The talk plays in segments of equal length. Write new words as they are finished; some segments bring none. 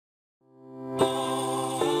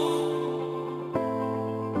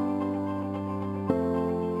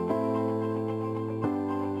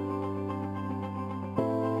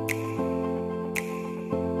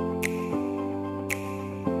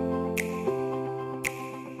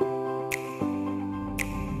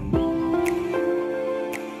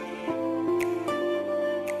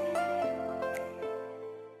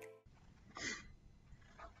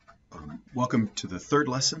Welcome to the third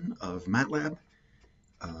lesson of Matlab,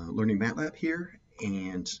 learning Matlab here,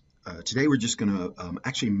 and today we're just going to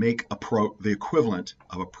actually make the equivalent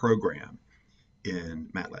of a program in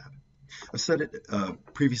Matlab. I've said it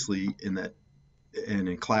previously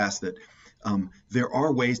in class that there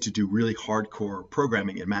are ways to do really hardcore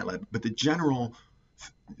programming in Matlab, but the general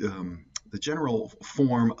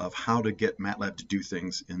form of how to get Matlab to do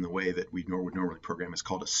things in the way that we would normally program is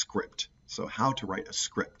called a script. So how to write a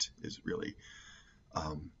script is really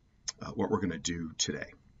what we're going to do today.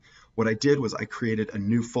 What I did was I created a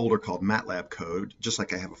new folder called Matlab code, just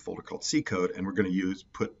like I have a folder called C code, and we're going to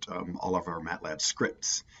put all of our Matlab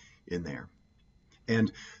scripts in there.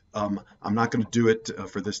 And I'm not going to do it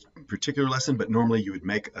for this particular lesson, but normally you would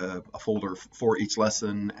make a folder for each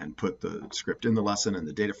lesson and put the script in the lesson and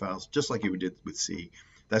the data files, just like you did with C.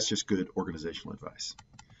 That's just good organizational advice.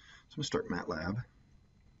 So I'm going to start Matlab.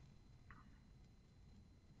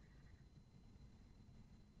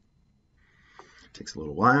 Takes a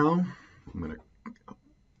little while. I'm going to,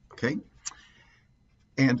 okay.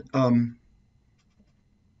 And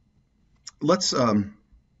let's go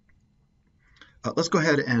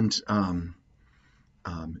ahead and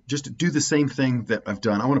just do the same thing that I've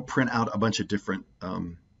done. I want to print out a bunch of different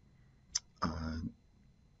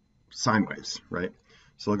sine waves, right?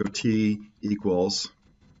 So I'll go t equals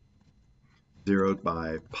 0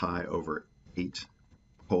 by pi over 8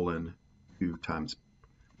 colon 2 times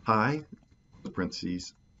pi,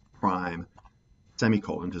 parentheses, prime,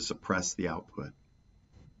 semicolon to suppress the output.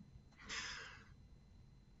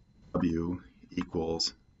 W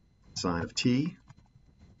equals sine of t,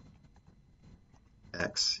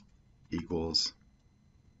 x equals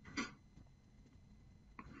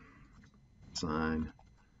sine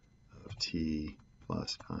of t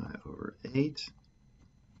plus pi over 8,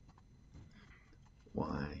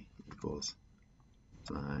 y equals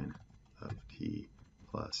sine of t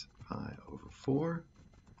plus pi over 4,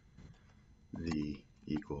 v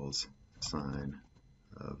equals sine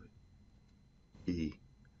of t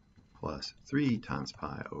plus 3 times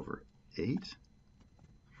pi over 8,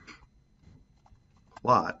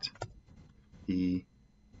 plot t,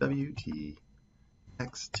 w, t,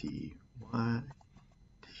 x, t, y,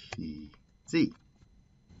 t, z.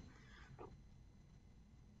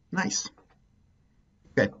 Nice.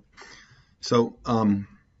 Okay. So,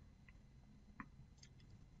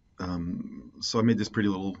 so I made this pretty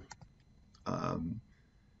little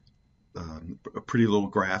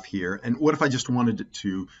graph here. And what if I just wanted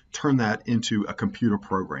to turn that into a computer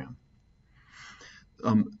program?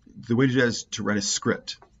 The way to do that is to write a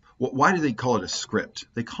script. Well, why do they call it a script?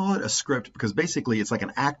 They call it a script because basically it's like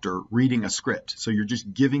an actor reading a script. So you're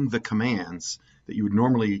just giving the commands that you would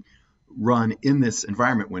normally run in this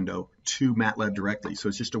environment window to Matlab directly. So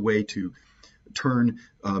it's just a way to turn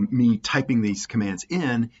me typing these commands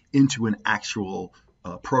into an actual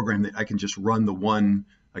program that I can just run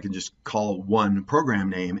I can just call one program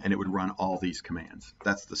name and it would run all these commands.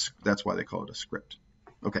 That's why they call it a script.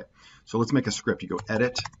 Okay, so let's make a script. You go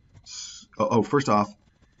edit. First off,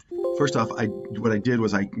 what I did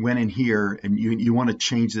was I went in here, and you want to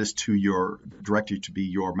change this to your directory to be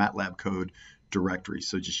your Matlab code directory.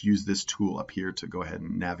 So just use this tool up here to go ahead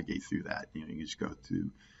and navigate through that. You just go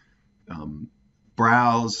to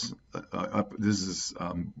browse. This is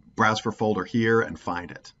browse for folder here and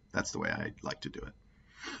find it. That's the way I like to do it.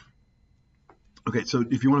 Okay, so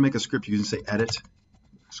if you want to make a script, you can say edit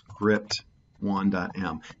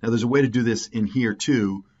script1.m. Now there's a way to do this in here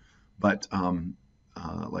too, but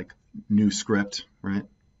like new script, right?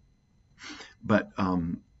 But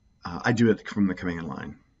I do it from the command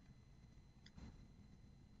line.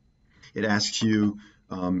 It asks you,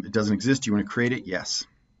 it doesn't exist, do you want to create it? Yes.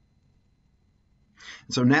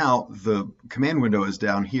 So now the command window is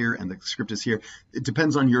down here and the script is here. It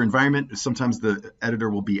depends on your environment. Sometimes the editor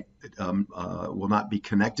will not be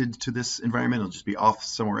connected to this environment. It'll just be off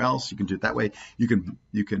somewhere else. You can do it that way. You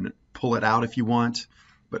can pull it out if you want,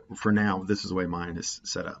 but for now, this is the way mine is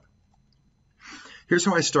set up. Here's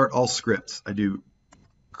how I start all scripts. I do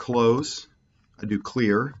close, I do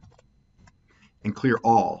clear, and clear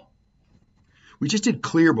all. We just did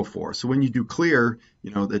clear before, so when you do clear,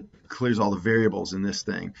 that clears all the variables in this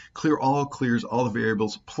thing. Clear all clears all the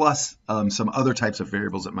variables plus some other types of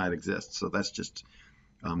variables that might exist. So that's just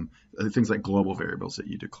things like global variables that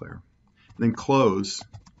you declare. And then close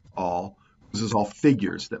all. This is all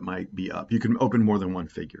figures that might be up. You can open more than one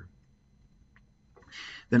figure.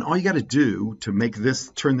 Then all you got to do to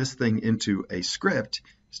turn this thing into a script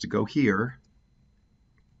is to go here.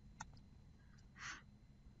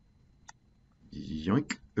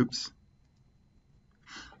 Yoink. Oops.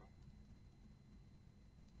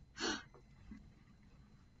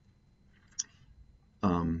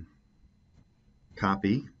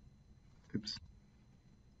 copy, oops,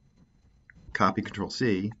 copy, Control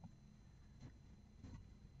C,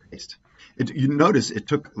 paste. You notice it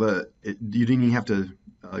took you didn't even have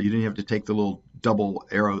to take the little double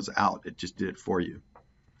arrows out. It just did it for you.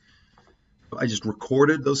 I just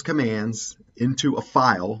recorded those commands into a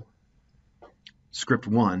file, script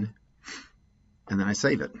 1, and then I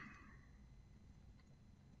save it.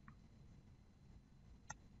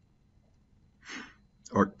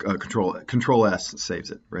 Or control S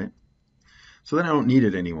saves it, right? So then I don't need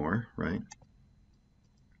it anymore, right?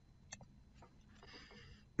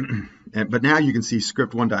 But now you can see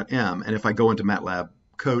script1.m, and if I go into Matlab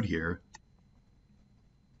code here,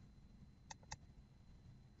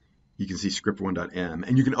 you can see script1.m,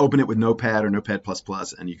 and you can open it with Notepad or Notepad++,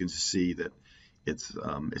 and you can see that it's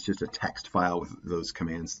just a text file with those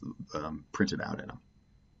commands printed out in them.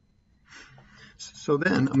 So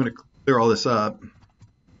then I'm going to clear all this up.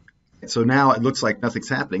 So now it looks like nothing's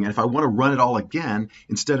happening, and if I want to run it all again,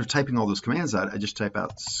 instead of typing all those commands out, I just type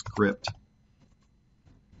out script1,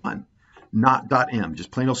 not .m, just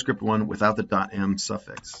plain old script1 without the .m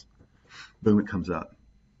suffix. Boom, it comes up.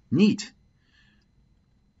 Neat.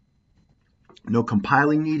 No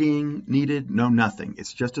compiling needed, no nothing.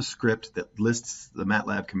 It's just a script that lists the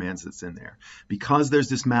MATLAB commands that's in there. Because there's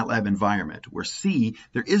this MATLAB environment, where C,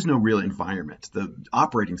 there is no real environment. The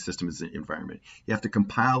operating system is the environment. You have to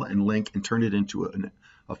compile and link and turn it into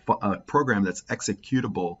a program that's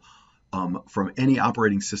executable from any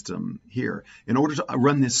operating system here. In order to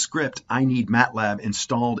run this script, I need MATLAB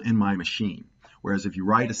installed in my machine. Whereas if you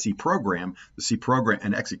write a C program, the C program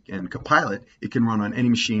and compile it, it can run on any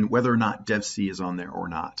machine, whether or not dev C is on there or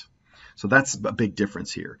not. So that's a big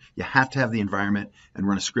difference here. You have to have the environment and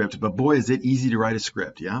run a script, but boy, is it easy to write a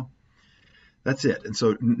script, yeah? That's it. And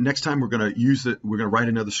so next time we're going to write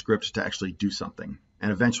another script to actually do something.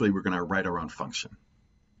 And eventually we're going to write our own function.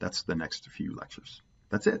 That's the next few lectures.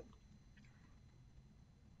 That's it.